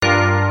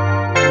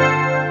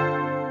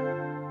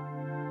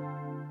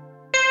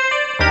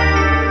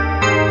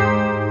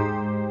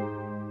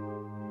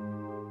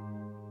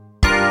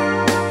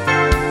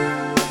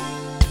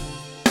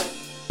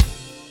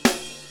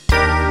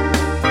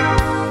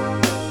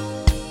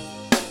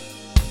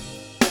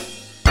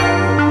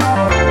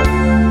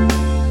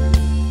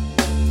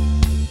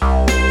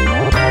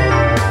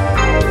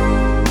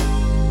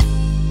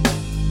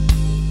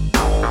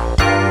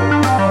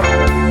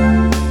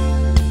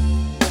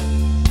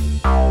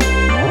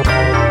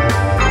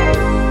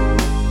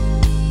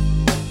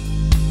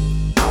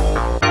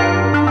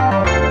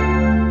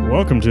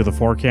Welcome to the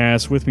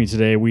forecast. With me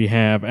today, we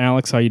have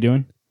Alex. How you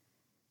doing?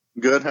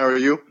 Good. How are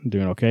you?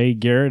 Doing okay.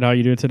 Garrett, how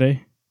you doing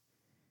today?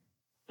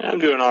 I'm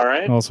doing all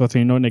right. Also, with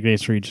me, no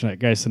nicknames for each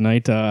guys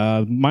tonight.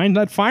 Mine's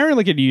not firing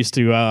like it used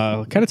to.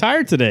 Kind of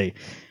tired today.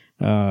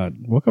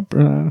 Woke up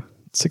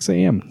 6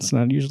 a.m. It's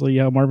not usually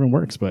how Marvin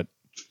works, but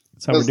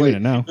that's how we're doing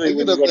it now. I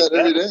get up that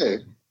every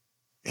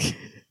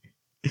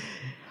day.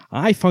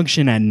 I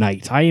function at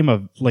night. I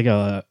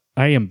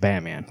am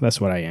Batman. That's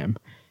what I am.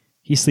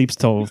 He sleeps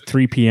till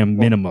 3 p.m.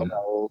 minimum.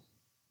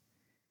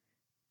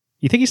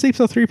 You think he sleeps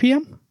till 3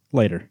 p.m.?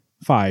 Later.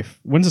 5.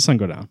 When's the sun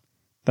go down?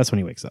 That's when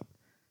he wakes up.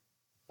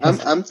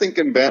 I'm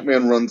thinking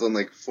Batman runs on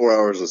like 4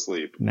 hours of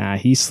sleep. Nah,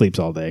 he sleeps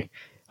all day.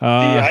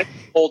 I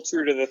hold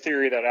true to the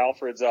theory that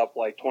Alfred's up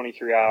like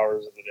 23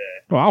 hours of the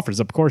day. Well, Alfred's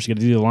up, of course. You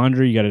got to do the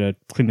laundry. You got to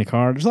clean the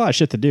car. There's a lot of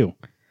shit to do.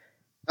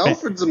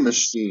 Alfred's a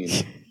machine.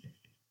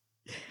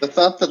 The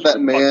thought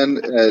that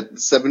man at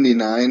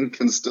 79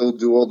 can still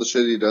do all the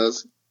shit he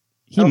does.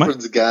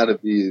 Alfred's got to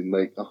be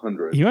like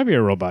 100. He might be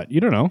a robot. You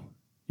don't know.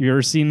 You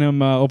ever seen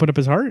him open up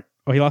his heart?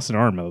 Oh, he lost an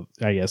arm,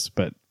 I guess,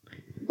 but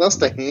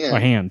lost a hand. A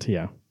hand,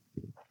 yeah.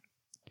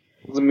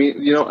 I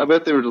mean, I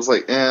bet they were just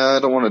like, I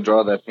don't want to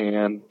draw that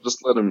hand. Just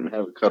let him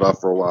have it cut off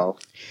for a while.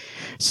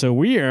 So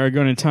we are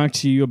going to talk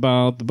to you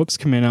about the books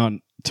coming out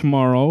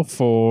tomorrow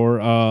for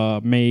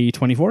May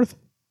 24th.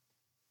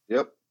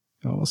 Yep.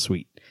 Oh,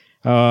 sweet.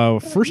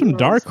 For some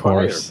Dark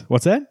Horse.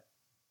 What's that?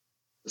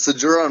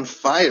 Said you're on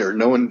fire.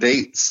 No one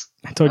dates.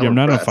 I told you I'm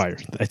not on fire.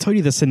 I told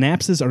you the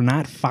synapses are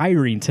not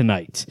firing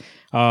tonight.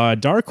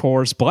 Dark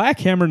Horse, Black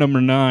Hammer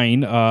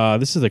 #9.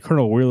 This is a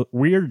Colonel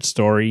Weird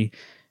story.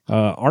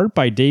 Art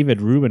by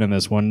David Rubin in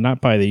this one, not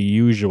by the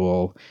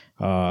usual.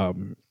 What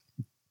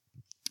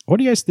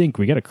do you guys think?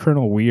 We got a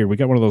Colonel Weird. We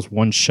got one of those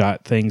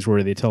one-shot things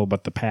where they tell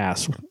about the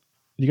past.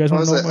 You guys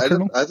want to know about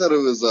Colonel? I thought it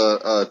was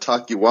a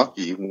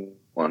Takiwaki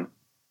one.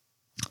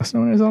 That's no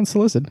one is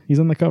unsolicited. He's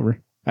on the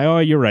cover. Oh,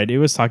 you're right. It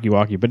was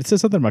Takiwaki, but it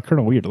says something about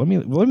Colonel Weird. Let me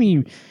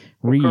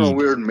read. Colonel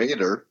Weird made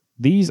her.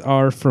 These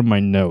are from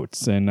my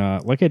notes, and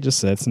like I just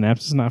said,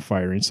 Synapse is not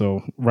firing,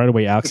 so right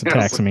away Alex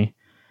attacks me.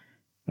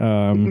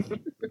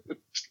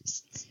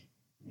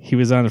 He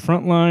was on the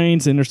front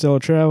lines, interstellar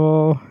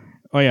travel.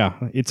 Oh yeah,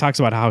 it talks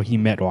about how he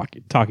met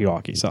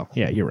Takiwaki. So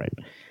yeah, you're right.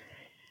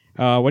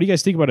 What do you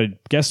guys think about a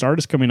guest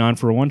artist coming on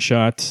for a one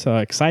shot?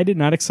 Excited?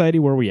 Not excited?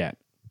 Where are we at?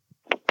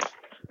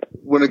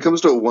 When it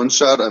comes to a one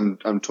shot, I'm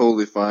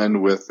totally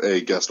fine with a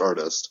guest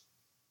artist.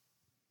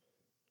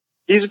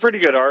 He's a pretty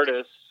good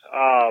artist.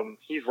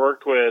 He's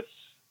worked with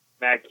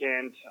Matt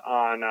Kent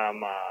on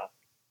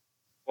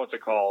what's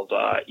it called?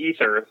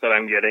 Ether that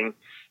I'm getting,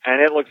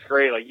 and it looks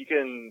great. Like you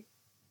can.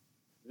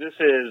 This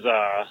is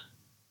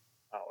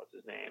what's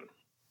his name?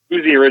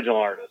 Who's the original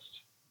artist?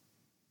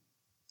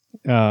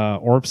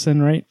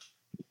 Orbson, right?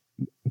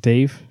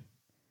 Dave.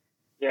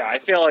 Yeah, I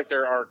feel like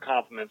there are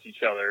complements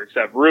each other,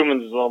 except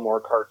Ruben's is a little more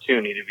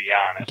cartoony, to be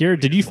honest.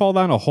 Garrett, did you fall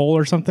down a hole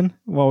or something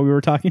while we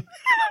were talking?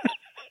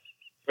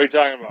 What are you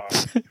talking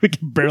about? We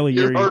can barely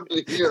hear you. Hard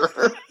to hear.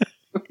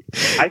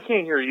 I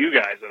can't hear you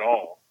guys at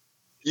all.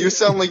 You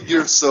sound like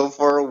you're so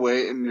far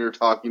away and you're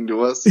talking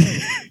to us.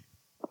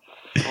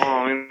 Oh,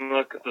 I mean,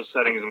 look at the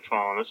settings of the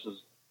phone. This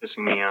is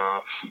pissing me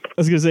off. I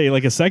was going to say,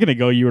 like a second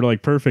ago, you were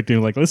like perfect.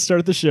 And like, let's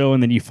start the show.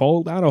 And then you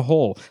fall down a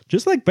hole.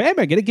 Just like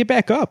Batman, got to get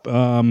back up.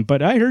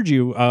 But I heard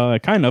you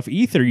kind of.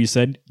 Ether, you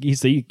said.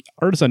 He's the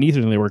artist on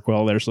Ether and they work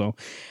well there. So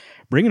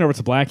bring it over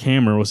to Black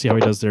Hammer. We'll see how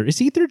he does there.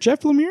 Is Ether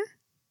Jeff Lemire?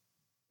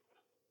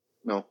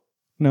 No.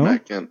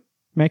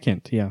 Matt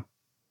Kent, yeah.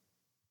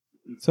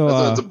 So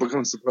that's a book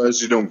I'm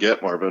surprised you don't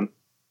get, Marvin.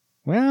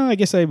 Well, I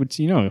guess I would,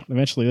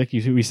 eventually, like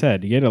we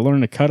said, you got to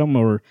learn to cut them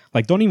or,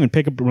 like, don't even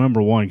pick up #1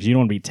 because you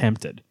don't want to be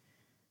tempted.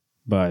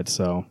 But,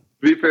 so.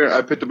 To be fair,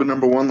 I picked up a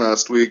 #1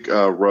 last week,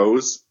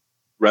 Rose.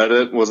 Read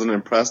it, wasn't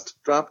impressed,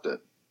 dropped it.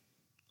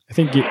 I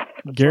think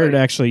Garrett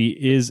actually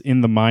is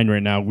in the mine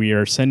right now. We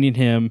are sending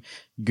him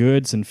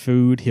goods and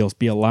food. He'll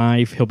be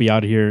alive. He'll be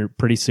out here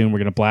pretty soon. We're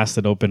going to blast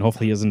it open.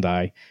 Hopefully he doesn't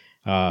die.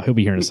 He'll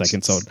be here in a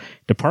second. So,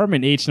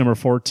 Department H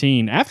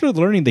 #14. After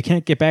learning they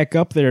can't get back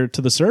up there to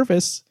the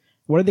surface,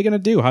 what are they going to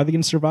do? How are they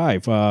going to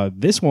survive?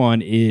 This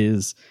one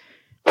is,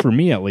 for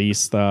me at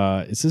least,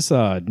 is this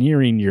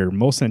nearing your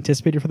most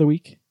anticipated for the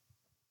week?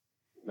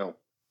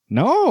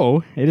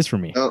 No, it is for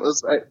me. No,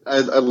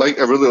 I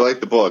really like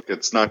the book.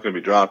 It's not going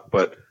to be dropped,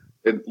 but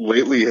it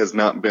lately has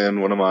not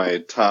been one of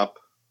my the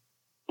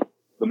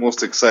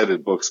most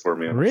excited books for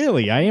me.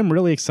 Really? I am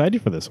really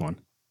excited for this one.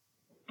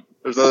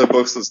 There's other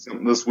books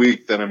this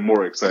week that I'm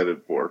more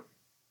excited for.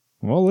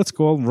 Well, let's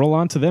go roll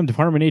on to them.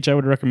 Department H, I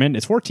would recommend.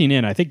 It's 14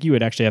 in. I think you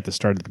would actually have to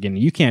start at the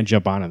beginning. You can't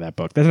jump onto that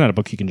book. That's not a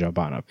book you can jump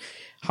on.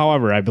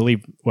 However, I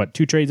believe,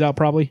 2 trades out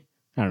probably?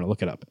 I don't know.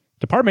 Look it up.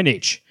 Department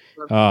H.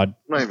 I'm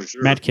not even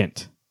sure. Matt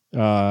Kent.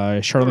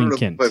 Charlene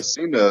Kent. I've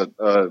seen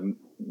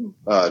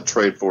a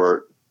trade for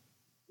it.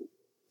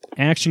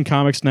 Action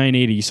Comics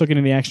 980. You still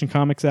getting the Action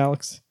Comics,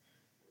 Alex?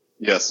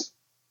 Yes.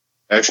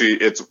 Actually,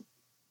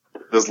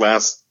 this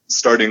last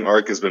starting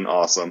arc has been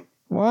awesome.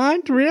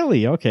 What?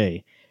 Really?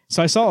 Okay.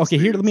 So I saw. Okay,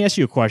 here. Let me ask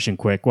you a question,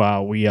 quick,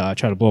 while we try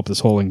to blow up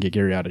this hole and get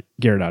Garrett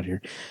out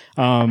here.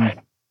 I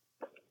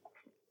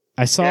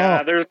saw.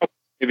 Yeah, there's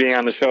no being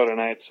on the show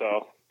tonight,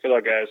 so good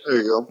luck, guys. There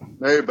you go.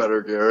 Now you're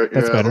better, Garrett.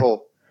 That's better.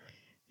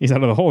 He's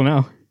out of the hole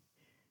now.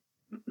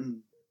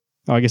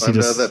 Oh, I guess he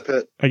just. That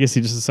pit. I guess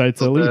he just decided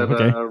to leave.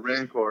 Okay.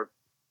 Rancor.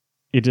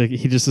 He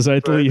just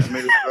decided to leave. I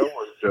made a Star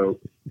Wars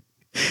joke.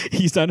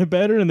 He sounded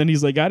better, and then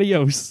he's like,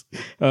 adios.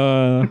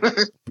 I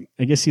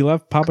guess he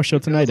left Papa Show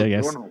tonight, I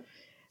guess.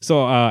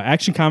 So,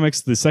 Action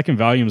Comics, the second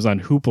volume is on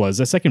Hoopla. Is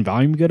that second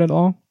volume good at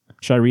all?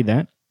 Should I read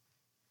that?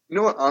 You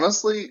know what?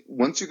 Honestly,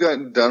 once you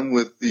got done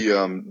with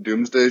the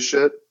Doomsday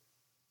shit,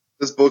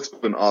 this book's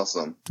been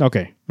awesome.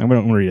 Okay. I'm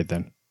going to read it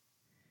then.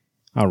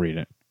 I'll read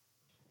it.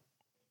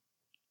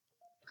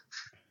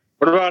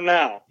 What about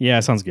now?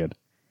 Yeah, sounds good.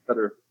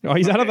 Better. Oh,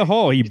 he's out of the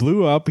hole. He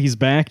blew up. He's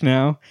back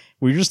now.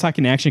 We were just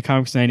talking Action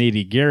Comics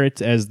 980.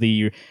 Garrett, as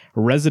the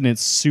resident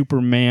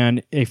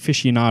Superman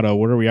aficionado,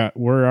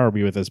 where are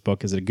we with this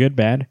book? Is it good,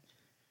 bad?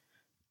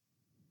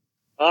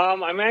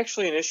 I'm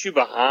actually an issue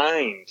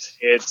behind.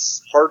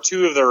 It's part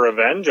 2 of the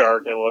Revenge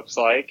arc, it looks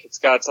like. It's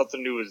got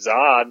something to do with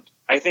Zod.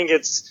 I think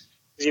it's,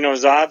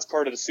 Zod's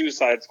part of the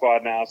Suicide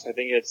Squad now, so I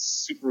think it's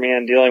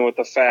Superman dealing with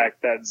the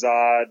fact that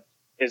Zod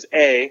is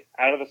A,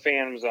 out of the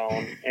Phantom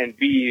Zone, and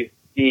B,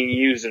 being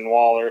used in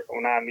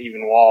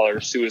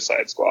Waller's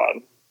Suicide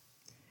Squad.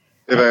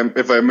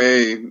 If I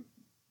may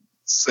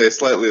say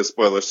slightly a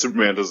spoiler,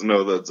 Superman doesn't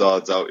know that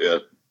Zod's out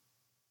yet.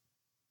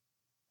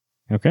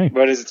 Okay.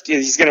 But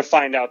he's going to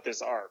find out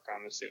this arc,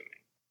 I'm assuming.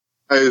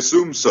 I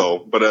assume so,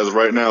 but as of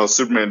right now,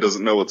 Superman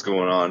doesn't know what's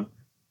going on.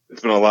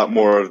 It's been a lot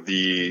more of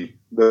the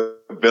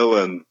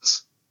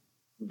villains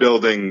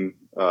building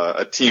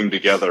a team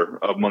together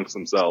amongst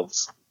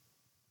themselves.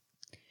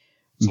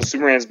 So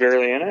Superman's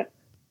barely in it?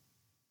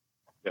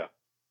 Yeah.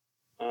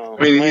 Oh,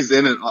 I mean, he's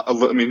in it.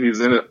 He's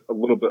in it a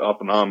little bit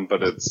up and on,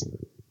 but it's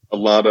a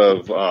lot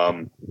of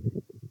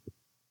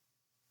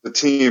the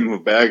team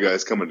of bad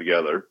guys coming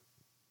together.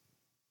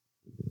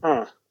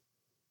 Huh.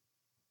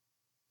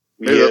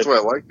 Maybe that's why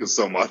I like this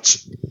so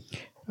much.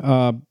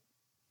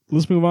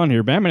 Let's move on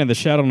here. Batman in the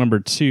Shadow number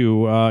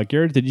 2.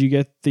 Garrett, did you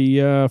get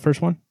the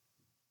first one?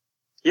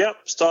 Yep,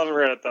 still haven't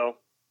read it though.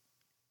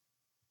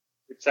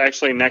 It's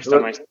actually next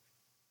on my.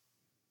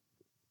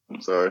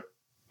 I'm sorry.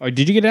 Oh,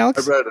 did you get it,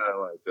 Alex? I read it. I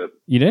liked it.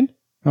 You did?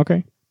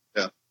 Okay.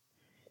 Yeah.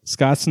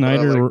 Scott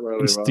Snyder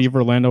and Steve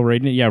Orlando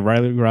writing it. Yeah,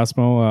 Riley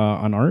Rossmo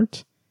on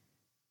art.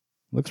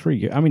 Looks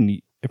pretty good. I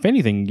mean, if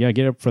anything, yeah,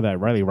 get up for that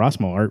Riley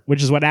Rossmo art,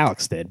 which is what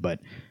Alex did, but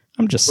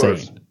I'm just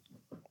saying.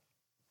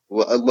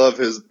 Well, I love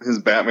his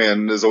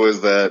Batman is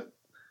always that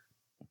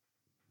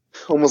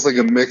almost like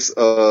a mix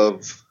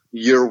of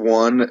year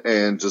one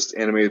and just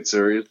animated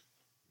series.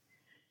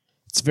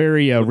 It's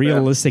very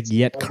realistic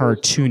yet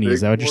cartoony.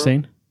 Is that what you're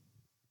saying?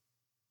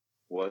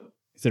 What?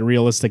 Is it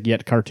realistic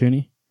yet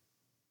cartoony?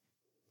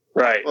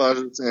 Right. Well,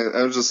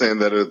 I was just saying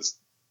that it's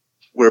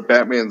where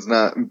Batman's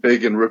not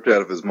big and ripped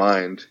out of his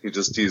mind.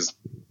 He's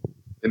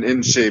an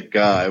in-shape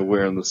guy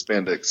wearing the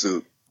spandex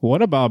suit.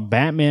 What about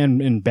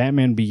Batman and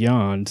Batman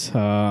Beyond?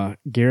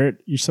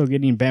 Garrett, you're still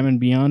getting Batman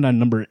Beyond on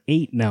number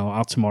 8 now,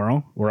 out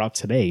tomorrow. Or out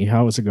today.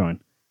 How is it going?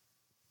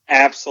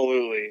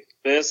 Absolutely.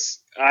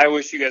 I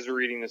wish you guys were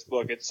reading this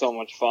book. It's so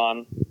much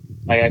fun.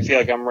 I feel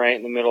like I'm right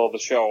in the middle of the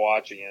show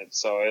watching it.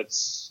 So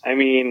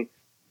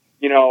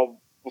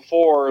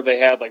before they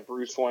had like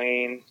Bruce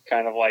Wayne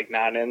kind of like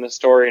not in the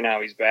story. Now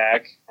he's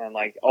back, and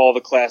like all the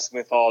classic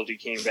mythology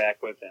came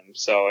back with him.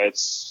 So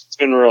it's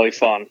been really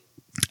fun.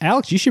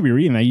 Alex, you should be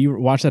reading that. You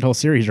watched that whole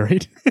series,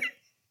 right?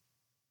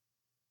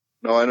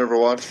 No, I never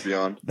watched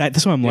Beyond.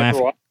 That's why I'm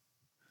laughing.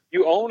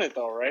 You own it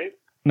though, right?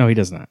 No, he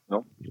does not.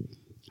 No.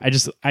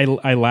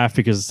 I laugh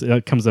because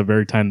it comes up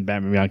every time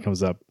Batman Beyond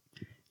comes up.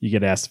 You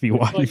get asked if you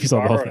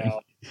saw the whole thing.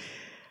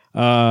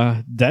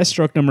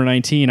 Deathstroke number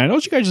 19. I know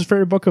it's you guys'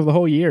 favorite book of the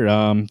whole year.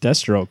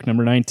 Deathstroke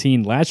number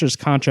 19. Lazarus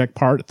Contract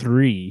Part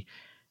 3.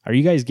 Are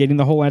you guys getting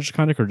the whole Lazarus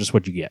Contract or just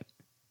what you get?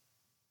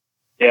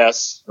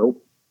 Yes.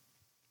 Nope.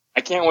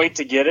 I can't wait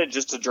to get it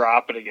just to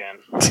drop it again.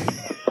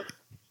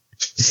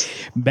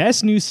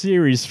 Best new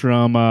series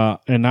from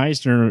an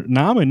Eisner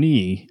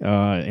nominee,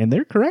 and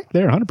they're correct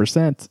there,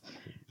 100%.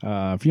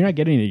 If you're not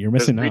getting it, you're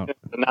missing out.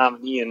 The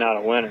nominee and not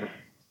a winner.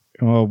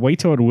 Well, wait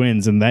till it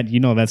wins, and that's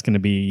going to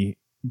be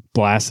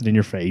blasted in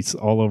your face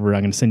all over.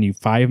 I'm going to send you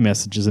 5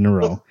 messages in a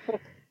row,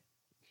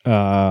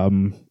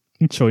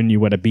 showing you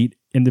what I beat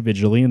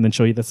individually, and then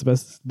show you that's the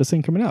best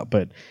thing coming out.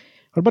 But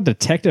what about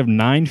Detective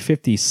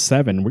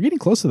 957? We're getting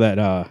close to that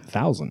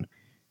 1,000.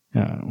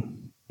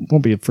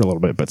 Won't be for a little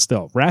bit, but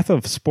still. Wrath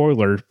of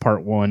Spoiler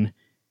Part 1. Are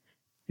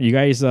you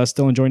guys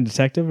still enjoying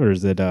Detective, or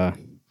is it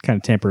kind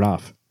of tampered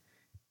off?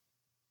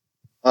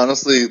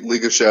 Honestly,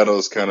 League of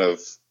Shadows kind of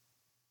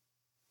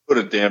put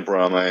a damper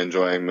on my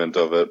enjoyment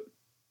of it.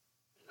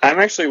 I'm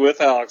actually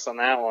with Alex on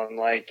that one.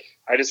 Like,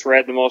 I just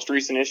read the most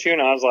recent issue,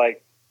 and I was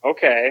like,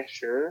 okay,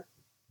 sure.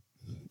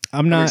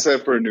 I'm not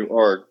excited for a new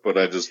arc, but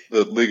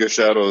the League of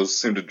Shadows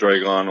seemed to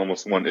drag on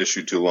almost one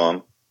issue too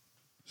long.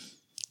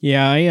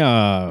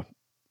 Yeah,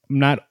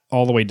 not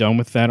all the way done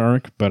with that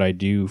arc, but I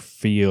do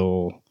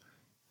feel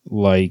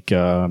like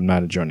I'm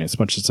not enjoying it as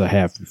much as I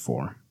have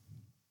before.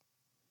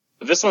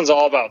 But this one's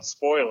all about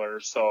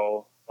spoilers,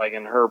 so like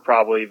in her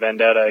probably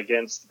vendetta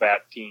against the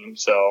Bat team.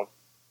 So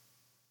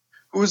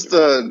Who's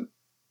the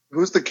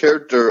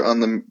character on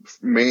the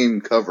main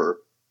cover?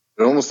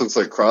 It almost looks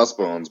like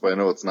Crossbones, but I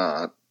know it's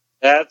not.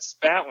 that's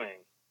Batwing.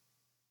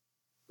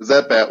 Is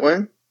that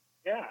Batwing?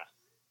 Yeah,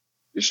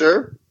 You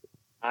sure?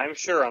 I'm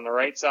sure on the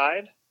right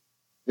side.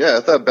 Yeah,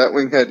 I thought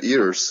Batwing had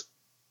ears.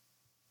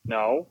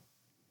 No,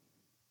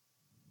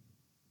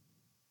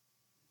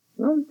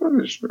 I'm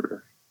pretty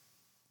sure.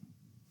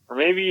 or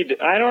maybe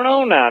I don't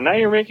know now. Now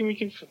you're making me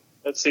confused.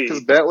 Let's see.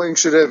 Because Batwing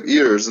should have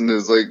ears and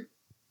is like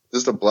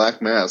just a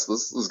black mask.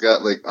 This has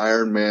got like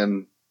Iron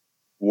Man,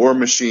 War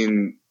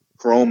Machine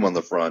chrome on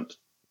the front.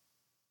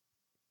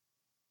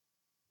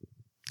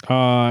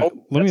 Let me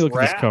that's look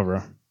at this Wrath.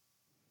 cover.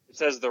 It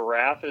says the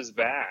Wrath is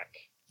back.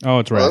 Oh,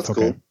 it's Oh, Wrath. that's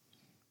Okay. cool.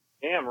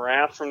 Damn,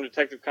 Wrath from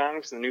Detective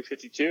Comics and the New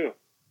 52.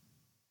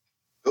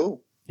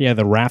 Cool. Yeah,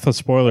 the Wrath of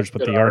Spoilers, but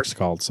Good the art. arc's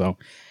called. So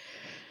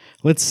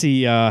let's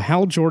see.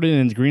 Hal Jordan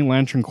and Green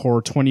Lantern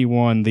Corps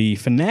 21, the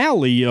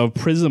finale of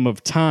Prism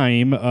of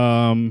Time.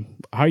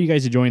 How are you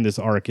guys enjoying this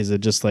arc? Is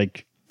it just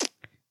like,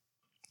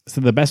 is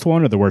it the best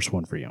one or the worst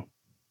one for you?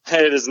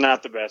 It is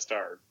not the best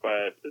art,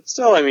 but it's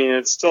still, I mean,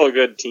 it's still a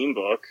good team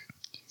book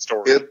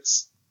story.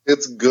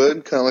 It's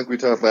good, kind of like we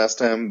talked last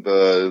time.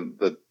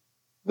 The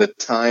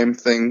time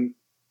thing,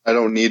 I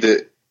don't need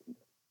it.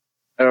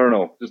 I don't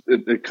know. Just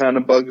it kind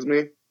of bugs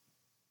me.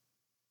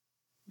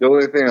 The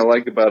only thing I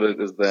like about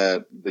it is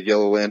that the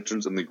Yellow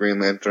Lanterns and the Green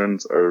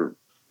Lanterns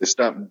they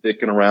stop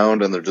dicking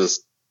around and they're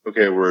just,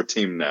 okay, we're a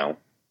team now.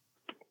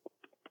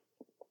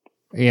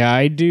 Yeah,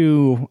 I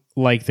do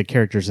like the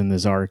characters in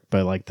this arc,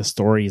 but like the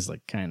story is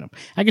like kind of,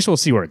 I guess we'll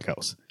see where it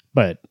goes,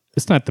 but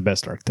it's not the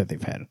best arc that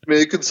they've had. I mean,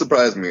 it could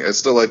surprise me. I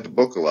still like the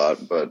book a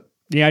lot, but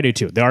Yeah, I do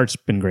too. The art's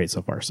been great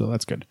so far, so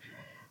that's good.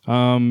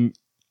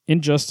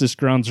 Injustice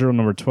Ground Zero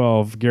number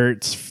 12,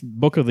 Garrett's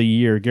book of the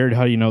year. Garrett,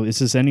 how do you know? Is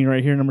this ending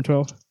right here, number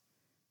 12?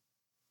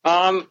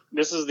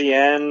 This is the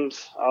end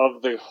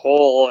of the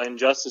whole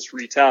Injustice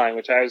retelling,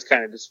 which I was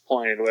kind of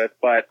disappointed with,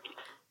 but,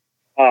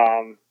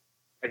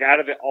 like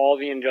out of all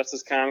the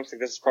Injustice comics, like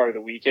this is probably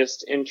the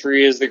weakest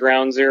entry is the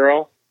Ground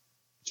Zero.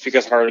 Just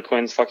because Harley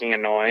Quinn's fucking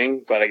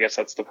annoying, but I guess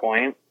that's the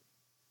point.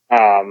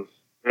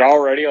 But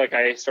already, like,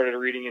 I started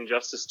reading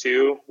Injustice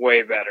 2,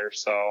 way better,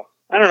 so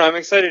I don't know, I'm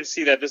excited to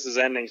see that this is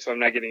ending, so I'm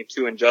not getting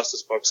 2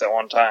 Injustice books at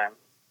one time.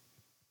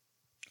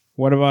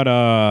 What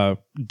about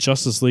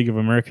Justice League of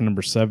America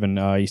number 7?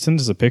 You sent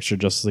us a picture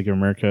of Justice League of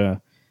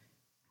America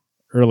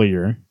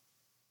earlier.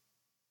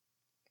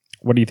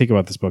 What do you think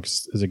about this book?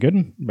 Is it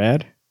good?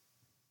 Bad?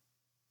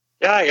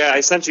 Yeah,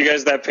 I sent you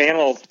guys that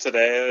panel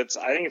today.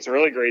 I think it's a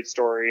really great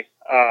story.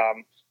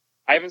 I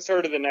haven't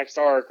started the next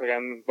arc. Like,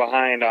 I'm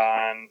behind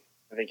on,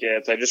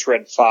 I just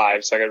read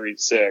 5, so I gotta read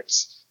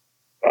 6.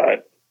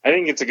 But I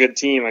think it's a good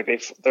team. Like,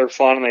 they're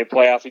fun and they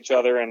play off each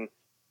other. And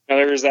you know,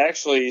 there's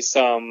actually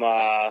some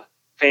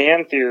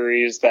fan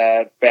theories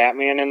that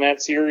Batman in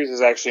that series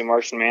is actually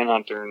Martian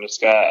Manhunter in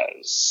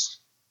disguise.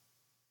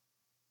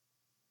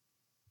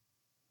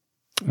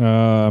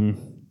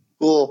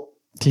 cool.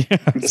 Yeah.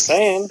 Just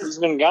saying, he's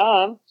been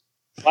gone.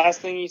 Last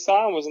thing you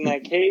saw him was in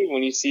that cave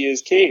when you see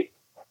his cape.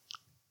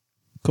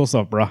 Cool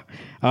stuff, bro.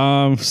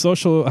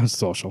 Social.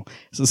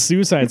 It's a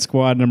Suicide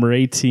Squad number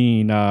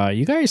 18.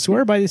 You guys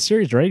swear by this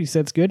series, right? You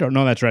said it's good? Or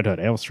no, that's Red Hood.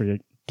 I always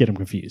get him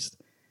confused.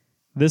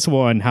 This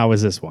one, how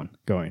is this one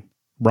going?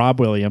 Rob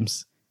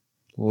Williams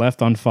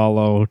left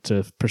unfollowed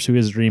to pursue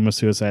his dream of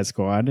Suicide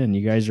Squad, and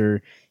you guys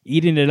are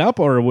eating it up,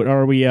 or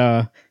are we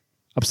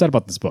upset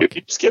about this book?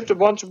 You skipped a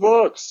bunch of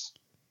books.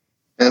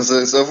 And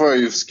so far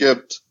you've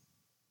skipped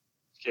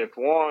Skipped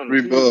 1,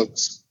 3 2,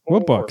 books. 4.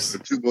 What books? Or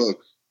 2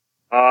 books.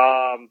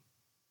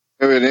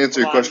 Maybe to answer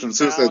your Come on, question,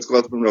 Suicide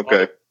Squad's been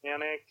okay.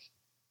 Panic.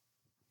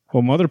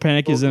 Well, Mother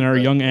Panic is in our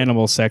Young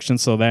Animals section,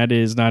 so that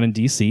is not in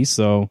DC,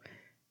 so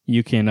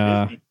you can...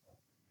 no,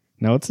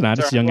 it's not.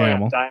 It's Young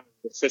Animal. Diamond's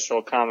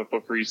official comic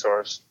book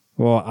resource.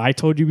 Well, I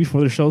told you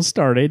before the show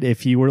started,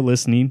 if you were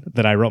listening,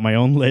 that I wrote my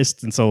own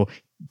list, and so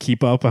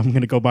keep up. I'm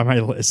going to go by my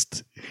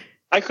list.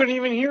 I couldn't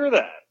even hear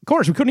that. Of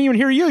course, we couldn't even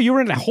hear you. You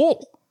were in a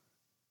hole.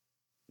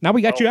 Now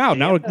we got you out.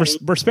 Now yeah,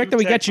 respect that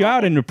we got you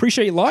out and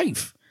appreciate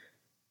life.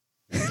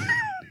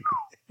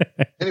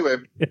 Anyway,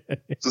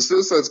 so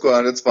Suicide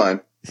Squad, it's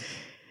fine.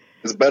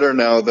 It's better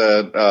now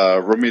that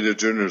Romita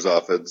Jr.'s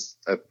off.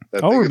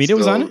 Romita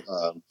was on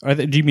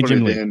it? Do you mean Jim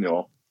Tony Lee?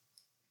 Daniel.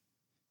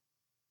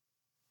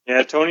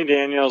 Yeah, Tony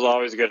Daniel's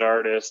always a good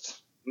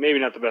artist. Maybe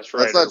not the best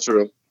writer. That's not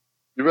true.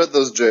 You read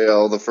those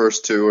JL, the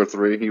first 2 or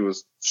 3. He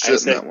was I shit in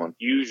said that one.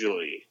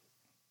 usually.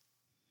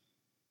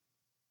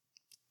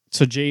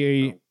 So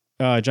John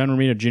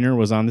Romita Jr.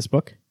 was on this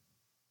book?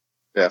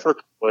 Yeah. For a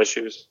couple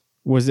issues.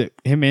 Was it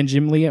him and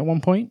Jim Lee at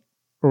one point?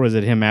 Or was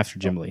it him after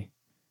Jim Lee?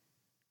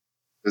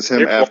 It's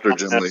him after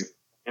Jim Lee.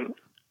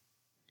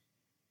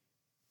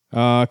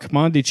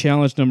 Commodity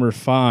Challenge number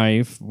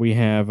 5. We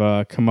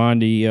have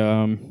Commodity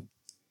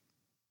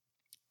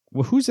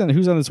Well, who's on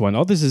this one?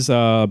 Oh, this is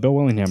Bill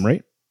Willingham,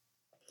 right?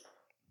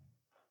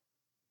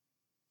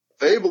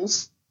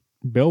 Fables.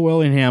 Bill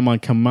Willingham on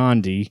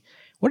Commandi.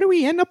 Where did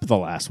we end up with the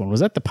last one? Was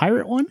that the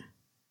pirate one?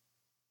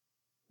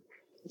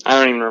 I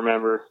don't even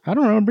remember. I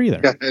don't remember either.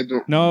 Yeah, I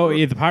don't No,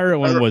 remember. the pirate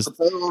one was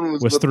The other one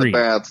was with 3. The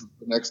bats,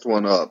 the next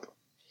one up.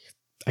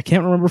 I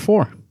can't remember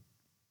 4.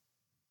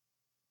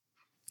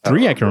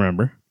 3 I can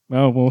remember.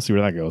 Well, we'll see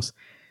where that goes.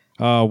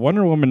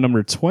 Wonder Woman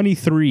number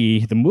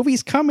 23. The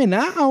movie's coming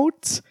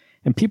out,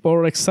 and people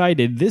are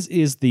excited. This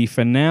is the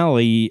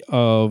finale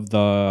of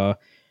the...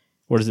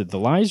 What is it, The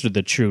Lies or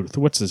The Truth?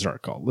 What's this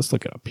art called? Let's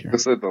look it up here. I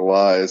said The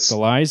Lies. The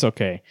Lies?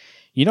 Okay.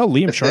 You know,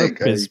 Liam Sharp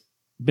has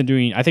been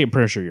doing... I'm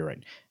pretty sure you're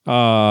right.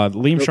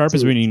 Liam Sharp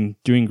has been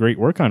doing great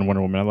work on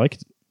Wonder Woman. I like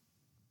it.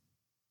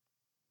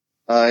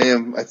 I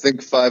am, I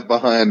think, 5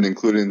 behind,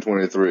 including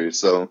 23,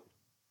 so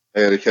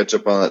I got to catch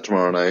up on that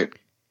tomorrow night.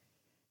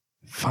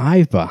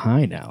 5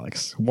 behind,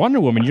 Alex.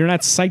 Wonder Woman, you're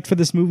not psyched for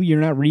this movie? You're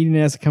not reading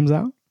it as it comes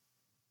out?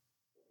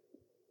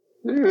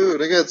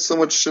 Dude, I got so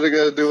much shit I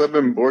got to do. I've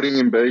been boarding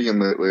and begging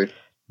lately.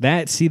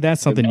 That's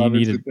something you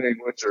need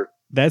to...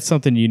 That's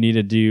something you need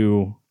to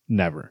do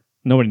never.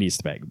 Nobody needs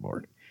to bag and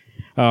board.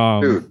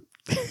 Dude,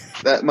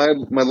 that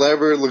my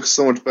library looks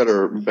so much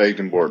better bagged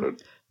and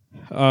boarded.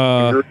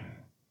 No,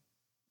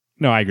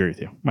 I agree with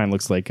you. Mine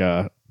looks like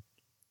a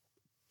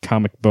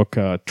comic book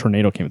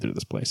tornado came through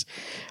this place.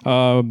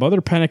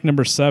 Mother Panic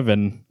number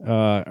 7.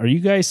 Are you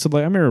guys... I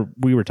remember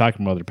we were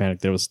talking about Mother Panic.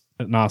 There was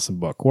an awesome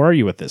book. Where are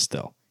you with this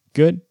still?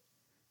 Good?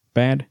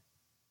 Bad?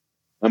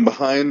 I'm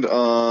behind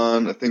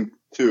on, I think,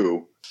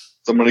 2.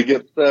 So I'm going to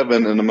get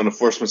 7, and I'm going to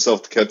force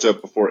myself to catch up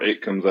before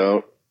 8 comes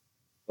out.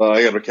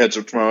 I got to catch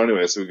up tomorrow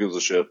anyway, so who gives a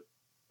shit?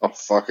 Oh,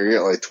 fuck, I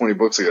got like 20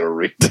 books I got to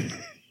read.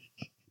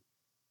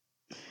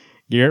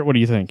 Garrett, what do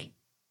you think?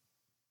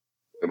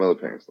 The Mother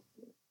Panic.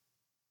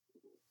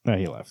 No,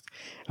 he left.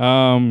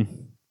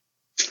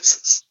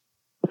 Jesus.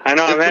 I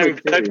know, I'm having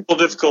technical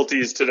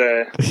difficulties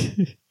today.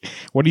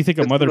 What do you think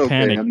of Mother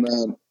Panic?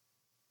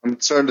 I'm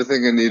starting to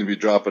think I need to be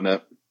dropping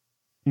it.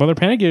 Mother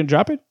Panic, you didn't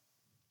drop it?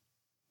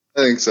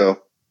 I think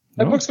so.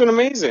 That book's been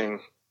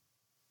amazing.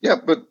 Yeah,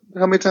 but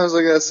how many times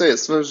I gotta say it?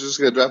 Sometimes you just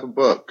gotta drop a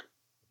book.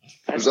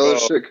 There's other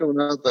shit coming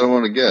out that I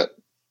want to get.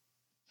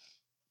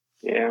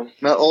 Yeah.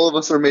 Not all of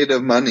us are made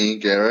of money,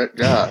 Garrett.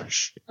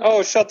 Gosh.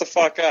 Oh, shut the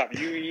fuck up.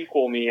 You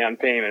equal me on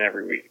payment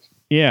every week.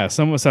 Yeah,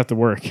 some of us have to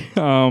work.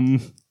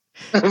 I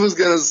was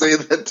gonna say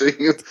that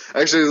to you.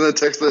 Actually, I was gonna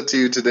text that to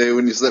you today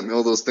when you sent me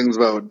all those things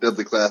about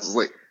Deadly Class. I was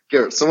like,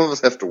 Garrett, some of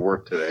us have to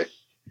work today.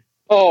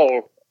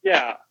 Oh,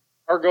 yeah.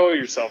 Argo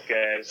yourself,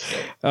 guys.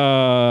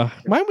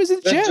 Mine was in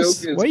That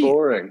jest. joke is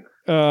boring.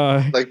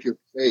 Like your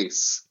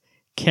face.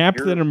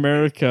 Captain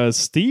America,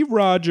 Steve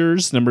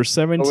Rogers, number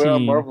 17. Oh, we're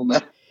on Marvel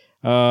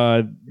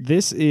now.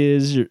 This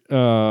is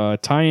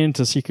tie-in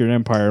to Secret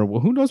Empire. Well,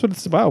 who knows what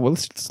it's about? Well,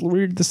 let's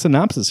read the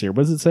synopsis here.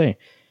 What does it say?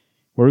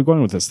 Where are we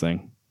going with this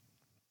thing?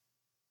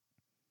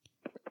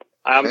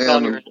 I'm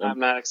telling you, I'm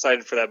not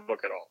excited for that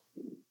book at all.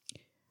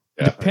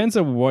 It depends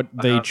on what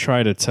they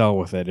try to tell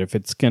with it. If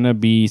it's going to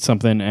be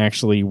something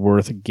actually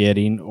worth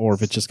getting, or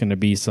if it's just going to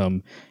be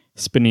some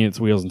spinning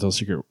its wheels until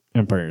Secret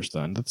Empire is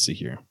done. Let's see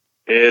here.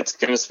 It's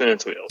going to spin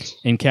its wheels.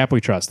 In Cap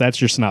we trust. That's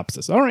your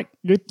synopsis. All right.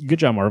 Good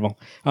job, Marvel.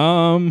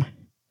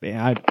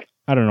 Yeah,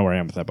 I don't know where I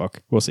am with that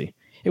book. We'll see.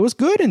 It was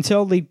good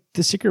until the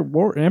Secret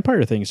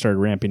Empire thing started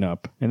ramping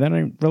up, and then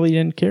I really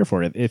didn't care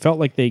for it. It felt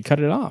like they cut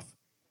it off.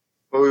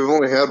 Well, we've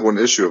only had one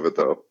issue of it,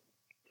 though.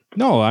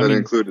 No, I mean,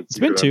 included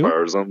Secret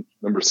Empires on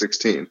number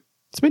 16.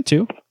 It's been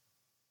 2.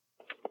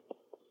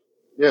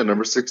 Yeah,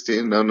 number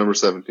 16, now number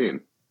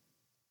 17.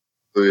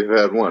 So you've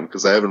had one,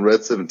 because I haven't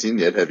read 17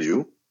 yet, have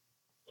you?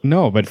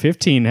 No, but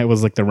 15 it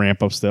was like the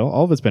ramp up still.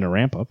 All of it's been a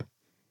ramp up.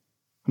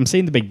 I'm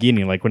saying the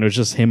beginning, like when it was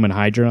just him and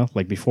Hydra,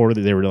 like before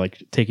they were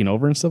like taking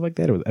over and stuff like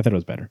that. I thought it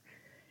was better.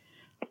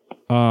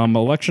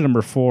 Election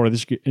number 4.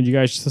 You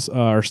guys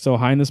are still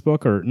high in this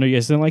book, or no? You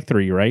guys didn't like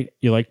 3, right?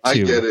 You like 2. I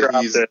get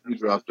it. He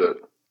dropped it.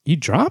 You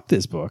dropped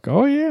this book.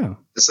 Oh yeah.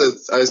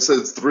 I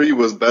said 3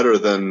 was better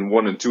than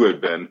 1 and 2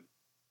 had been.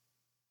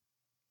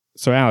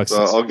 So Alex,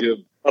 I'll give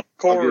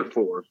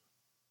 4.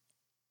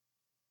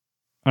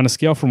 On a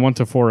scale from 1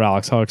 to 4,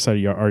 Alex, how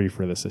excited are you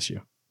for this issue?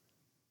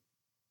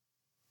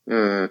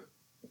 Was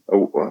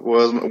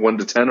 1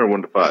 to 10 or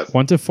 1 to 5?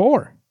 1 to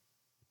 4.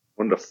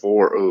 1 to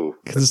 4. Oh,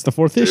 because it's the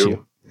 4th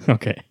issue.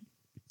 Okay.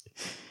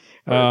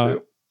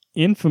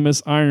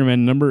 Infamous Iron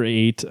Man number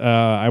 8.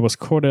 I was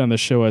quoted on the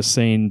show as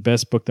saying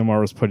best book that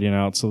Marvel's putting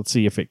out. So let's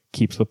see if it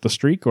keeps with the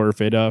streak or if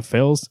it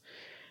fails.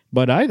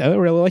 But I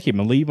really like it.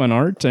 Maleev on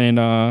art and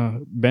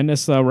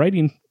Bendis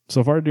writing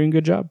so far doing a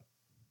good job.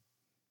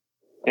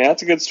 Yeah,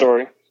 that's a good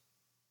story.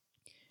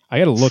 I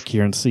got to look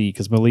here and see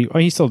because Maleev. Oh,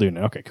 he's still doing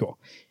it. Okay, cool.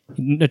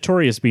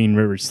 Notorious being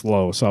very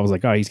slow, so I was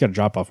like, oh, he's got to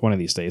drop off one of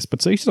these days.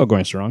 But so he's still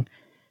going strong.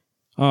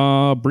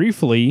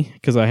 Briefly,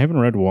 because I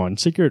haven't read one,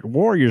 Secret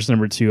Warriors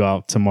number 2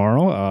 out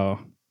tomorrow.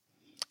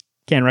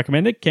 Can't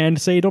recommend it. Can't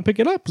say don't pick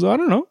it up. So I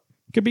don't know.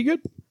 Could be good.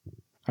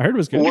 I heard it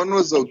was good. 1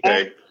 was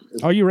okay.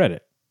 Oh, you read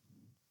it?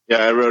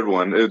 Yeah, I read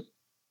 1.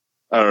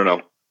 I don't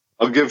know.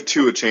 I'll give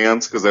 2 a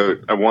chance because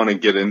I want to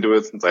get into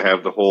it since I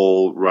have the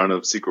whole run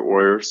of Secret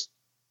Warriors.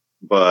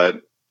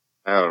 But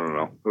I don't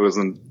know.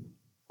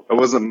 I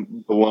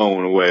wasn't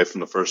blown away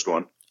from the first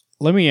one.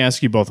 Let me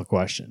ask you both a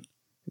question.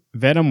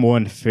 Venom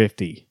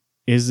 150.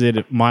 Is it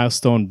a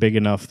milestone big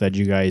enough that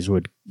you guys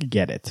would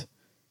get it?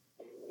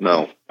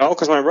 No. Oh,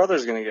 because my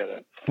brother's going to get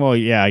it. Well,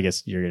 yeah, I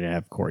guess you're going to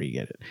have Corey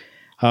get it.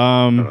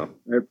 I don't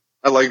know.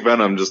 I like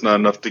Venom, just not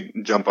enough to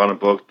jump on a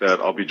book that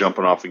I'll be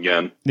jumping off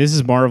again. This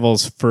is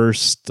Marvel's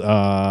first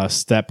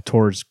step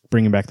towards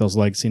bringing back those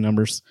legacy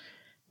numbers.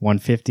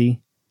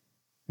 150.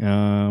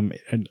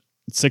 And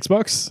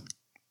 $6.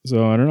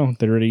 So I don't know.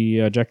 They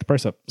already jacked the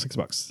price up.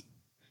 $6.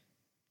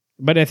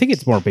 But I think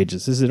it's more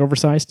pages. Is it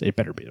oversized? It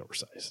better be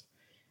oversized.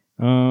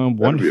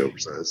 Better be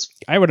oversized.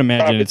 I would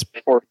imagine Probably it's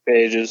 4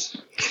 pages.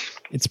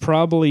 It's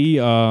probably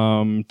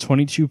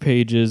 22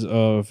 pages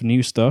of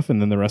new stuff,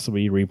 and then the rest will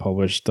be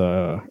republished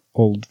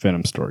old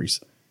Venom stories.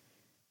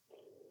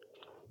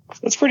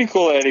 It's pretty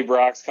cool that Eddie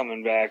Brock's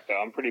coming back,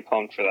 though. I'm pretty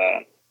pumped for that.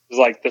 It's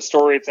like the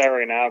story it's at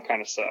right now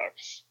kind of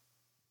sucks.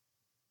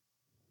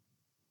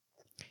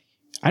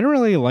 I don't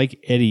really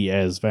like Eddie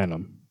as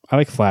Venom. I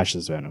like Flash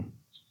as Venom.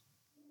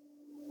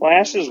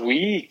 Flash is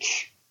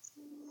weak.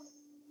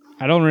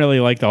 I don't really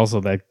like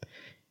also that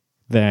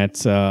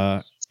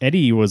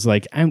Eddie was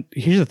like,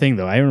 here's the thing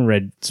though, I haven't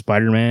read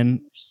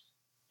Spider-Man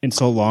in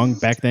so long.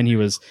 Back then he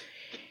was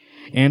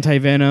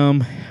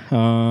anti-Venom.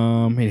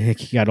 I think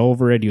he got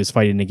over it. He was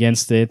fighting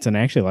against it, and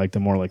I actually liked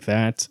him more like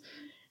that.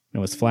 It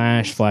was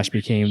Flash. Flash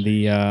became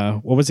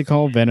the, what was it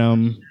called?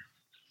 Venom?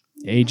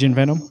 Agent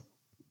Venom?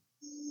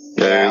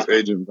 Yeah, it was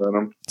Agent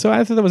Venom. So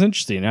I thought that was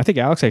interesting. I think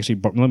Alex actually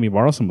let me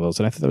borrow some of those,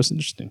 and I thought that was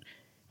interesting.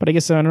 But I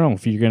guess, I don't know,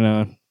 if you're going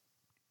to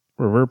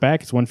revert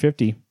back, it's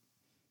 150.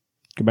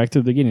 Go back to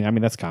the beginning. I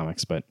mean, that's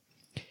comics, but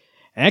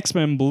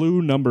X-Men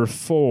Blue number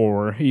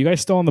 4. Are you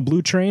guys still on the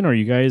blue train, or are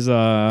you guys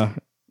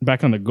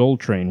back on the gold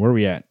train? Where are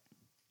we at?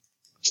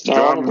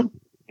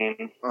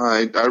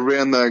 I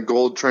ran that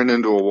gold train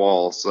into a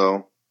wall,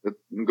 so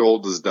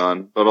gold is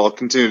done. But I'll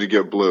continue to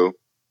get blue.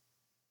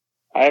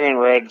 I haven't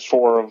read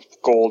 4 of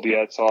Gold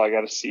yet, so I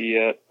got to see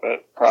it,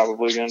 but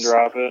probably going to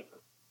drop it.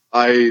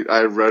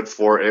 I read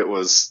 4. It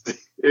was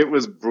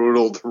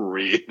brutal to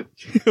read.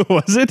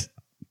 Was it?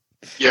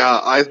 Yeah,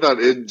 I thought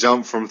it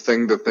jumped from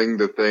thing to thing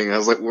to thing. I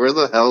was like, where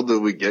the hell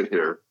did we get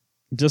here?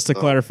 Just to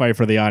clarify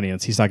for the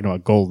audience, he's talking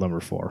about gold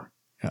number 4.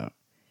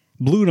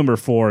 Blue number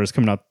 4 is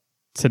coming out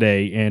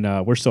today, and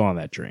we're still on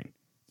that train.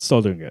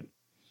 Still doing good.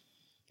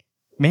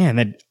 Man,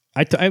 that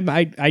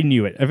I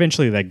knew it.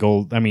 Eventually that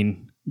gold, I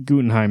mean,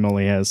 Guggenheim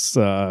only has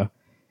so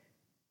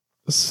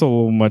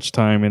much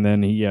time, and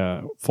then he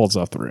falls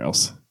off the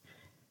rails.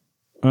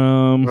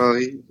 Well,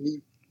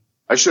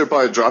 I should have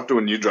probably dropped it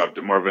when you dropped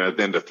it, Marvin, at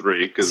the end of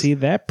 3. Cause see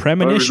that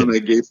premonition? I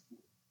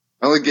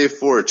only gave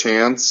 4 a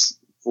chance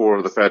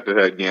for the fact that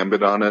it had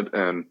Gambit on it,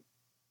 and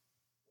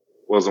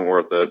wasn't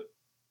worth it.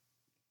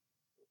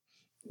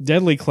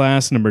 Deadly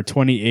Class number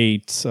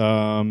 28.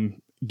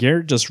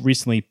 Garrett just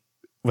recently,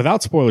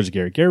 without spoilers,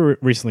 Garrett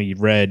recently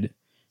read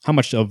how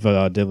much of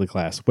Deadly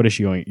Class? What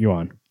issue are you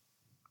on?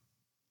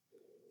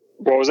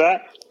 What was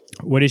that?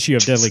 What issue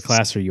of Deadly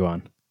Class are you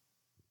on?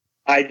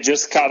 I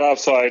just caught up,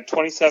 so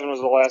 27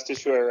 was the last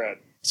issue I read.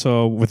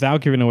 So,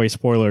 without giving away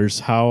spoilers,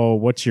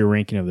 what's your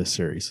ranking of this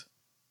series?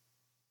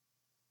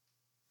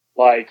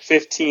 Like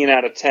 15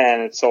 out of 10.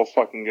 It's so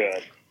fucking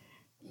good.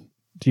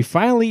 Do you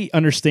finally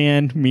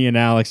understand me and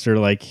Alex are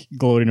like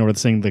gloating over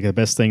this thing, like the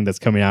best thing that's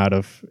coming out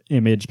of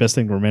Image, best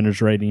thing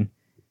Remender's writing?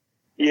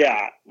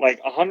 Yeah, like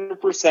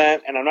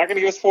 100%. And I'm not going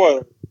to give a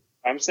spoiler.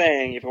 I'm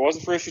saying if it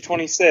wasn't for issue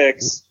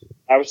 26,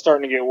 I was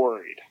starting to get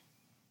worried.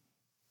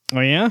 Oh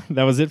yeah,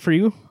 that was it for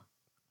you?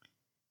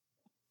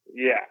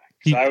 Yeah,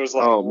 I was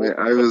like, oh man,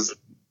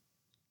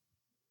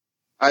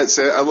 I'd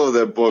say I love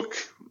that book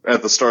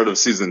at the start of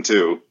season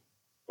 2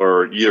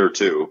 or year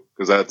 2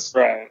 because that's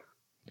right.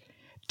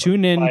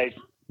 Tune in. Like,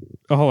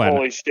 hold on.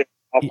 Holy shit!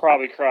 I'll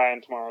probably cry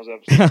in tomorrow's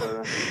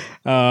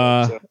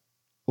episode.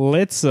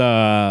 Let's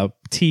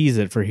tease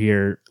it for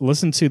here.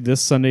 Listen to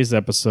this Sunday's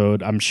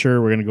episode. I'm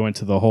sure we're going to go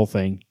into the whole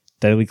thing,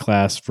 Deadly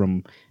Class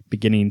from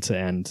beginning to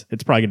end.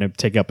 It's probably going to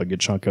take up a good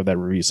chunk of that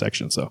review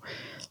section. So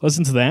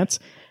listen to that.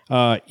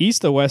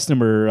 East to West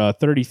number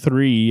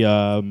 33.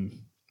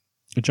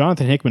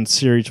 Jonathan Hickman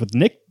series with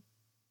Nick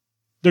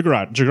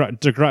DeGrato. I'm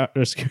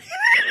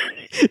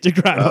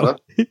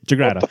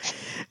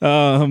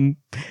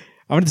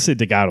going to say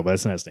DeGato, but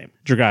that's not his name.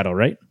 DeGrato,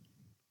 right?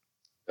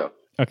 Yeah.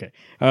 Okay.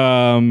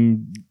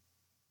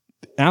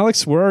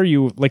 Alex, where are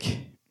you? Like,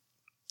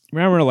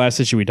 remember the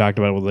last issue we talked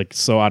about was like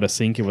so out of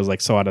sync. It was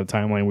like so out of the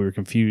timeline. We were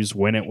confused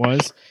when it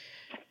was.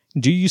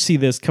 Do you see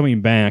this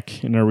coming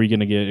back, and are we going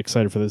to get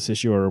excited for this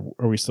issue, or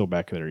are we still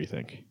back there, you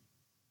think?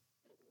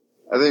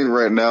 I think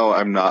right now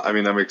I'm not. I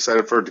mean, I'm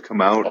excited for it to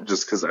come out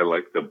just because I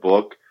like the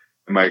book.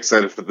 Am I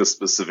excited for this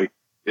specific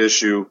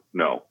issue?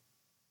 No.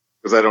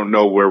 Because I don't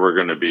know where we're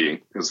going to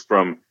be. Because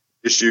from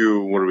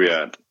issue, what are we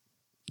at?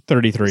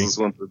 33. This is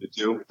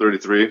 132?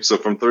 33. So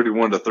from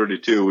 31 to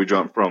 32, we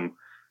jumped from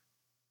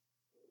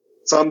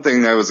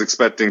something I was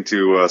expecting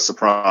to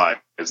surprise,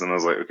 and I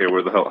was like, okay,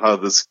 where the hell? How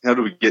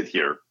do we get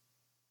here?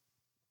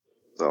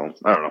 So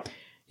I don't know.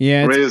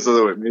 Yeah, maybe it's the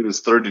other way. Maybe it was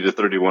 30 to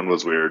 31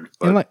 was weird.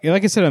 But. And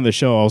like I said on the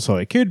show, also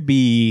it could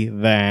be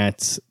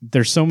that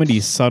there's so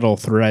many subtle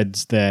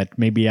threads that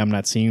maybe I'm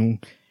not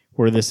seeing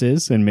where this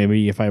is, and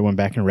maybe if I went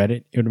back and read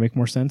it, it would make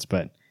more sense.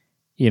 But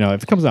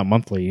if it comes out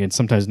monthly, and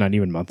sometimes not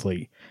even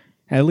monthly,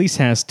 it at least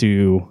has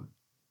to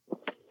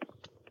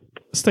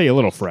stay a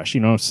little fresh.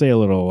 Stay a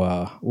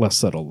little less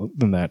subtle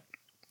than that.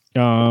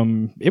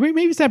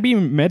 Maybe it's not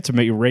being meant to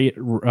be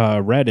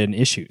read in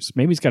issues.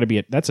 Maybe it's got to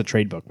be that's a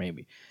trade book.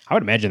 Maybe I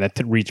would imagine that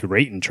reads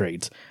great in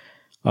trades.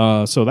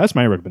 So that's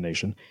my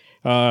recommendation.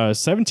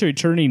 Seven to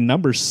Eternity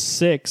number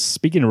 6.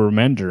 Speaking of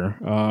Remender,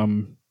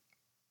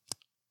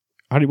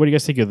 what do you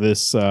guys think of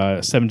this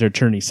Seven to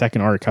Eternity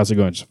second arc? How's it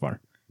going so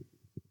far?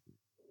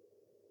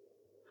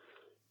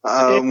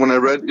 When I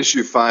read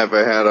issue 5, I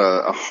had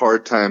a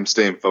hard time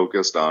staying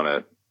focused on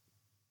it.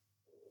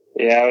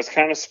 Yeah, it was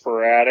kind of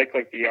sporadic.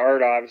 Like, the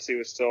art obviously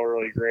was still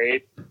really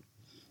great,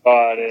 but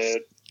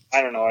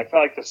I don't know. I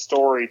felt like the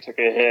story took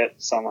a hit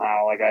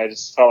somehow. Like, I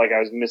just felt like I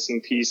was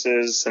missing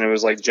pieces, and it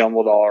was like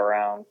jumbled all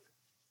around.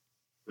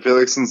 I feel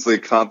like since they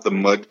caught the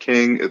Mud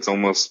King, it's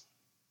almost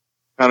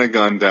kind of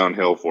gone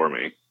downhill for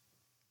me.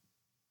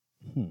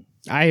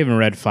 I haven't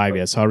read 5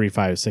 yet, so I'll read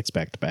 5 and 6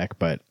 back to back,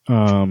 but it's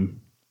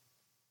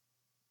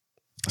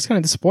kind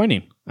of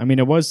disappointing. I mean,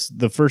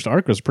 the first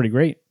arc was pretty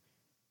great.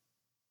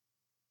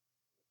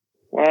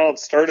 Well, it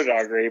started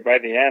out great. By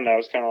the end, I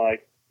was kind of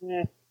like,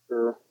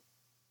 sure.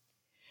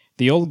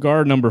 The Old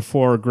Guard number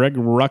 4, Greg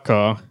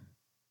Rucka,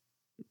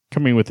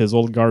 coming with his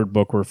Old Guard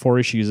book. We're 4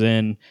 issues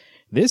in.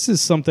 This is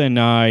something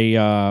I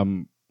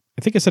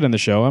think I said on the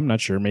show. I'm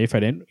not sure. Maybe if I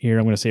didn't here,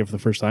 I'm going to say it for the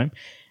first time.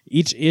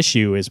 Each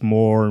issue is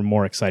more and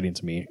more exciting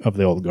to me of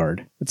the Old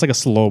Guard. It's like a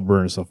slow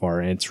burn so far,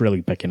 and it's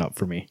really picking up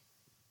for me.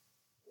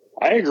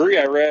 I agree.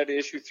 I read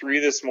issue 3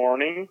 this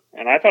morning,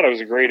 and I thought it was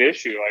a great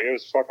issue. Like, it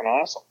was fucking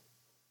awesome.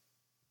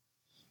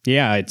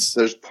 Yeah,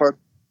 there's part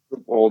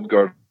of Old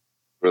Guard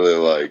I really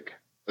like.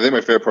 I think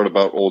my favorite part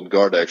about Old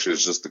Guard actually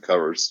is just the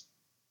covers.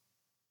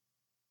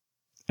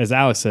 As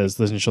Alex says,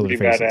 listen to show their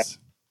faces.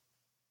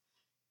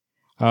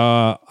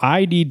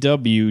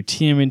 IDW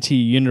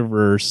TMNT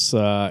Universe.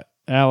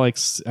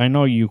 Alex, I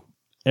know you.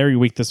 Every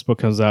week this book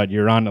comes out,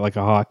 you're on it like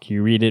a hawk.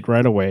 You read it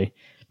right away.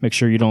 Make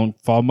sure you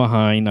don't fall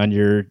behind on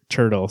your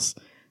turtles.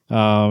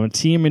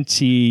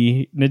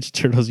 TMNT Ninja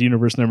Turtles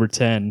Universe number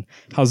 10.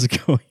 How's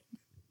it going?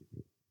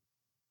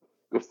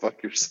 Go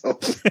fuck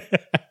yourself.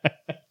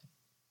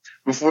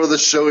 Before the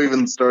show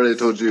even started, I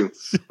told you,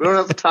 we don't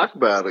have to talk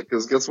about it,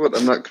 because guess what?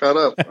 I'm not caught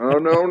up. Oh,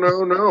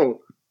 no.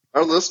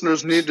 Our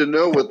listeners need to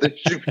know what they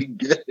should be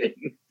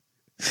getting.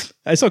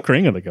 I saw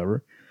Krang on the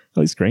cover. At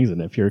least Krang's in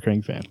it, if you're a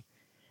Krang fan.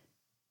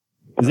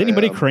 Is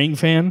anybody a Krang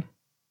fan?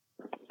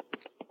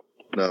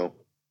 No.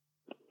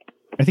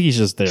 I think he's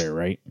just there,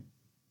 right?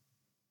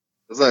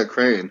 It's not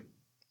Crane.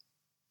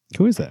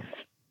 Who is that?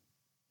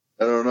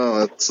 I don't know.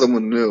 That's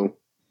someone new.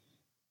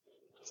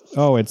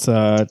 Oh, it's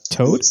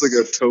Toad? Looks like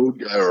a toad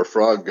guy or a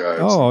frog guy.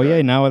 Oh,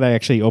 yeah. Now that I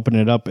actually open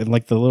it up, and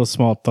like the little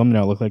small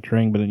thumbnail looked like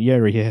Krang, but then,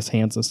 yeah, he has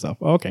hands and stuff.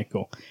 Oh, okay,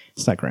 cool.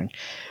 It's not Krang.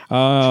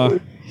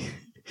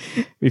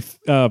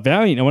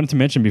 Valiant, I wanted to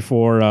mention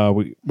before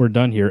we're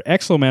done here,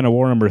 Exo-Man of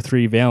War number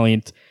 3,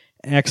 Valiant.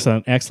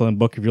 Excellent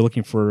book if you're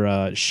looking for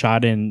a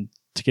shot in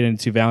to get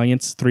into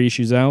Valiant's 3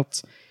 issues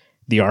out.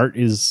 The art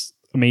is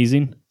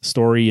amazing.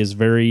 Story is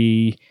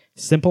very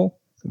simple,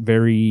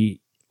 very...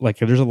 Like,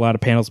 there's a lot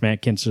of panels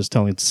Matt Kent's just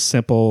telling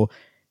simple,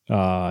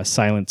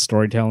 silent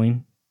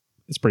storytelling.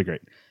 It's pretty great.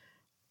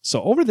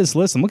 So over this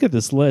list, and look at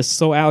this list.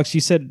 So, Alex,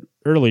 you said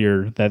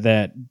earlier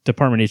that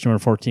Department H number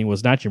 14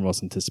 was not your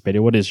most anticipated.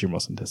 What is your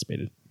most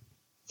anticipated?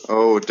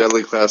 Oh,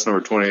 Deadly Class number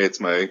 28 is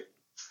my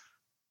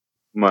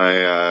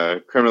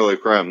creme de la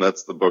creme.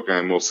 That's the book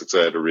I'm most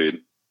excited to read.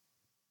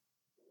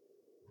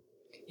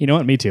 You know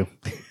what? Me too.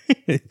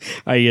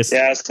 I guess.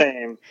 Yeah,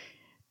 same.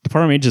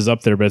 Department H is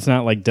up there, but it's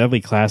not like Deadly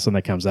Class when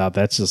that comes out.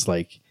 That's just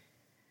like...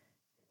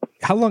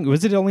 How long?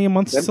 Was it only a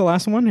month since the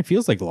last one? It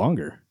feels like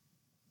longer.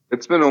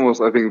 It's been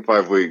almost, I think,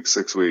 5 weeks,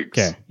 6 weeks.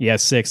 Okay. Yeah,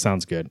 6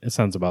 sounds good. It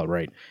sounds about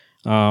right.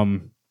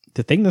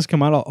 The thing does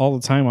come out all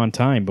the time on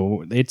time,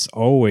 but it's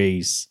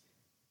always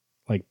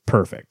like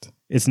perfect.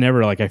 It's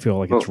never like I feel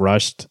like it's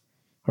rushed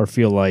or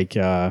feel like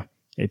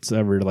it's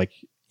ever like...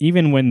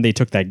 Even when they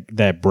took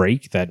that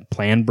break, that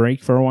planned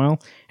break for a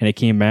while, and it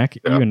came back,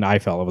 even I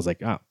felt, I was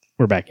like, oh,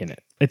 we're back in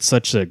it. It's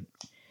such a...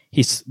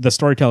 the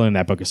storytelling in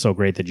that book is so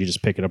great that you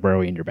just pick it up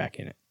early and you're back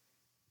in it.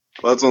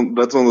 Well, that's one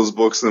of those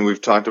books, and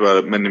we've talked about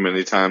it many,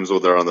 many times,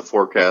 whether on the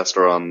Forecast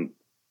or on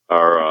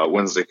our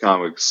Wednesday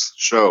Comics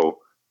show.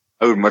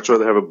 I would much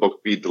rather have a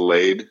book be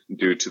delayed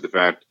due to the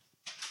fact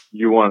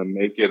you want to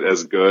make it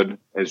as good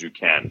as you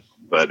can,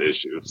 that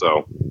issue.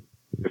 So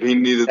if he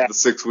needed the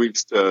 6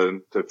 weeks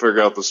to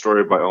figure out the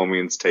story, by all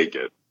means, take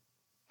it.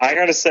 I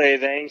got to say,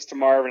 thanks to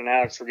Marvin and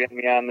Alex for getting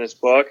me on this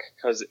book,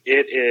 because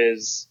it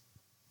is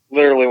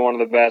literally one of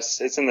the best.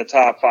 It's in the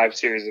top 5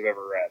 series I've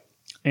ever read.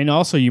 And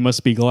also, you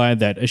must be glad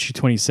that issue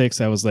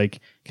 26, I was like,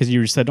 because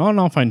you said, oh,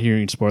 no, I'm fine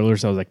hearing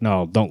spoilers. I was like,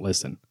 no, don't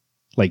listen.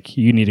 Like,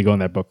 you need to go in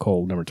that book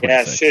cold, number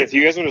 26. Yeah, shit. If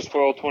you guys would have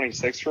spoiled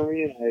 26 for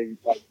me and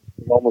I'm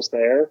almost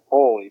there,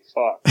 holy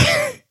fuck.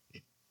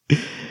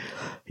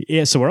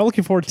 Yeah, so we're all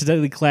looking forward to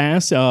Deadly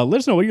Class. Let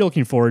us know what you're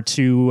looking forward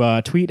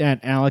to. Tweet at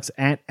Alex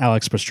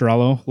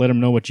Pastrello. Let him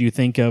know what you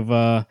think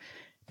of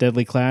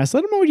Deadly Class.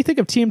 Let him know what you think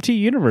of TMT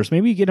Universe.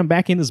 Maybe you get him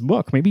back in this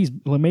book. Maybe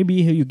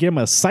you get him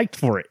psyched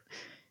for it.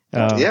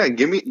 Yeah,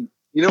 give me.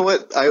 You know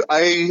what?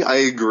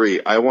 I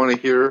agree. I want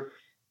to hear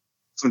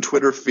some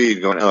Twitter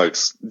feed going,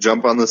 Alex,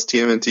 jump on this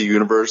TMNT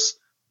Universe.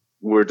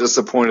 We're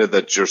disappointed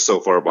that you're so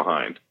far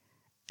behind.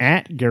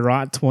 At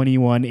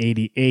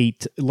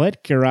Garrot2188,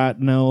 let Garrot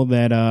know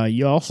that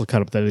you also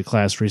cut up Deadly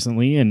Class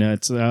recently, and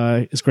it's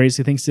as great as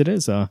he thinks it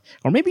is. Or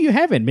maybe you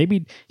haven't.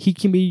 Maybe he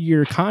can be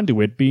your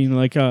conduit, being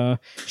like,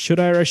 should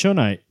I or should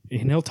I?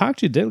 And he'll talk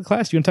to you. Deadly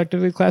Class. You want to talk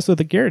Deadly Class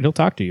with Garrett? He'll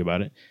talk to you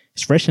about it.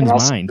 It's fresh in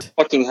his mind.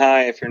 Fucking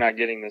high if you're not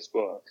getting this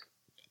book.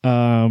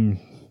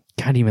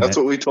 God, even that's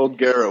what we told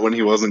Garrett when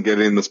he wasn't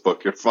getting this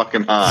book. You're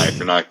fucking high if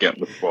you're not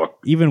getting this book.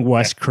 Even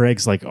Wes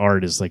Craig's like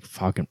art is like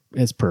fucking.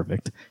 It's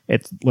perfect.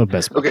 It's the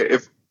best book. Okay,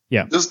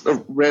 just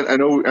I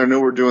know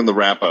we're doing the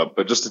wrap up,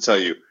 but just to tell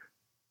you,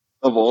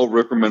 of all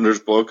Rick Remender's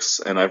books,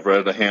 and I've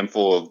read a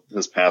handful of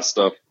his past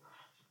stuff,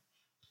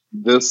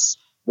 this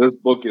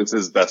book is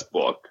his best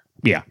book.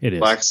 Yeah, it is.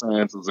 Black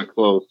Science is a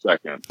close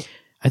second.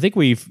 I think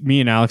me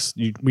and Alex,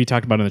 we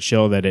talked about on the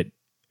show that it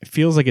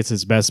feels like it's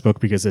his best book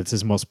because it's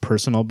his most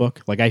personal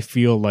book. Like, I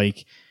feel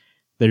like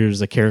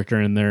there's a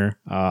character in there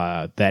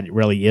that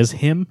really is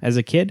him as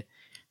a kid.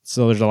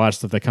 So there's a lot of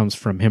stuff that comes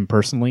from him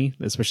personally,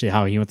 especially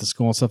how he went to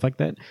school and stuff like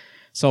that.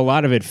 So a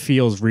lot of it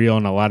feels real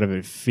and a lot of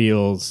it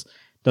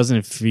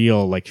doesn't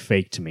feel like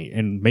fake to me.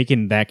 And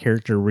making that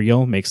character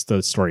real makes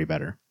the story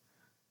better.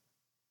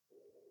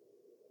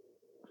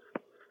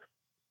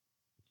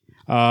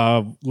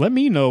 Let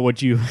me know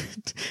what you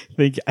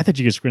think. I thought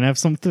you guys were going to have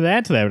something to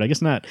add to that, but I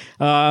guess not.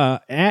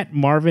 At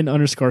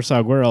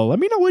Marvin_Saguero, let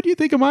me know what you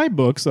think of my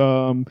books.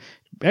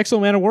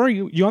 Exo Man of War,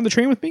 you on the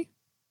train with me?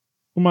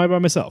 Or am I by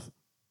myself?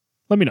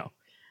 Let me know.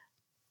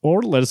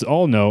 Or let us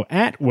all know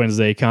at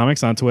Wednesday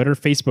Comics on Twitter,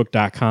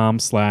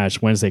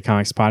 Facebook.com/Wednesday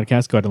Comics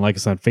Podcast. Go ahead and like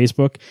us on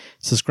Facebook.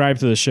 Subscribe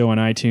to the show on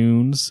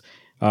iTunes,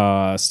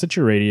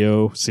 Stitcher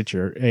Radio,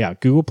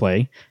 Google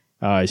Play.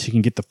 So you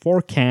can get the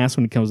forecast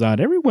when it comes out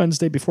every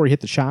Wednesday before you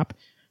hit the shop.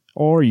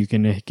 Or you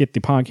can get the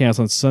podcast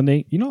on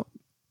Sunday. You know,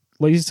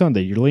 lazy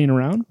Sunday, you're laying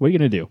around. What are you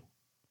going to do?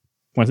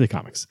 Wednesday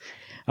Comics.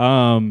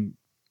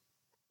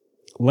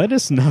 Let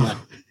us know.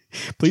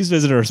 Please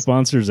visit our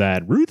sponsors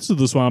at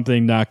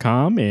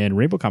rootsoftheswampthing.com and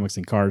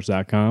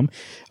rainbowcomicsandcards.com.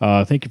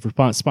 Thank you for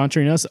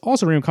sponsoring us.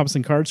 Also, Rainbow Comics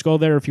and Cards. Go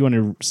there if you want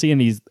to see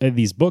any of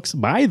these books.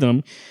 Buy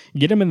them.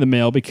 Get them in the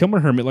mail. Become a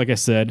hermit, like I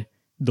said.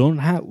 Do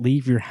not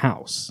leave your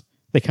house.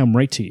 They come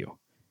right to you.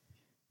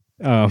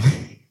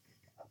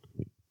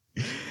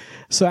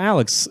 So,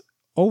 Alex,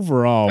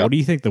 overall, what do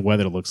you think the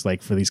weather looks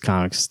like for these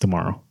comics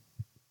tomorrow?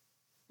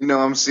 You know,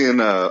 I'm seeing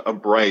a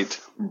bright,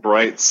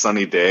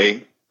 sunny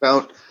day.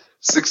 About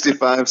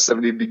 65,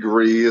 70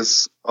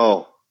 degrees. Oh,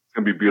 it's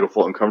going to be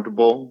beautiful and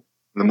comfortable.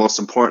 And the most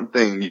important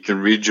thing, you can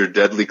read your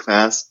Deadly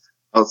Class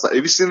outside.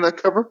 Have you seen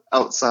that cover?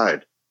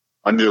 Outside.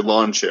 On your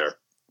lawn chair.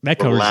 That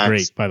cover is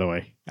great, by the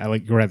way. I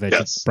like glad that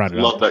you brought it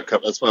up. Love that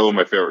cover. That's probably one of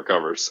my favorite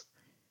covers.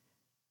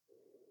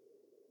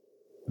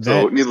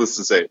 So, needless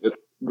to say, it's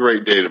a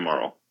great day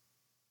tomorrow.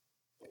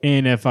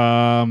 And if,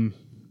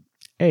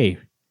 hey,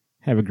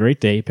 have a great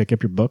day. Pick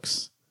up your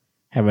books.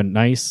 Have a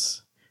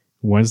nice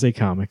Wednesday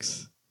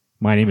Comics.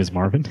 My name is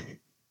Marvin.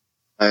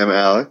 I am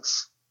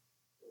Alex.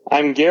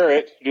 I'm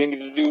Garrett. Didn't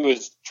get to do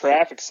his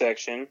traffic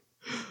section.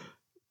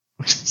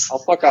 I'll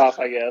fuck off,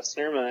 I guess.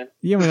 Never mind.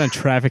 You haven't done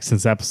traffic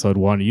since episode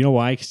 1. You know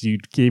why? Because you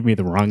gave me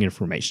the wrong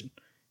information.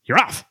 You're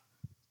off.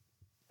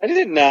 I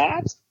did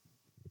not.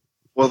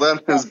 Well,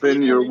 that has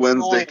been your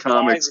Wednesday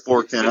Comics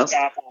forecast.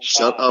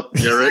 Shut up,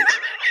 Garrett.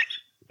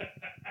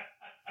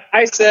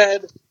 I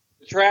said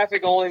the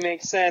traffic only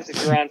makes sense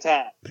if you're on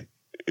time.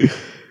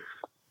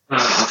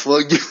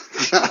 Well,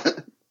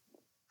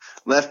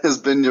 that has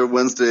been your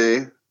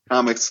Wednesday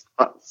Comics.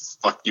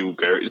 Fuck you,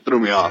 Garrett. You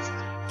threw me off.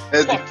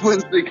 As the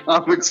Wednesday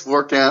Comics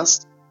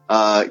forecast.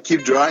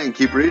 Keep dry and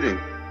keep reading.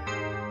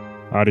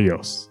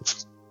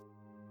 Adios.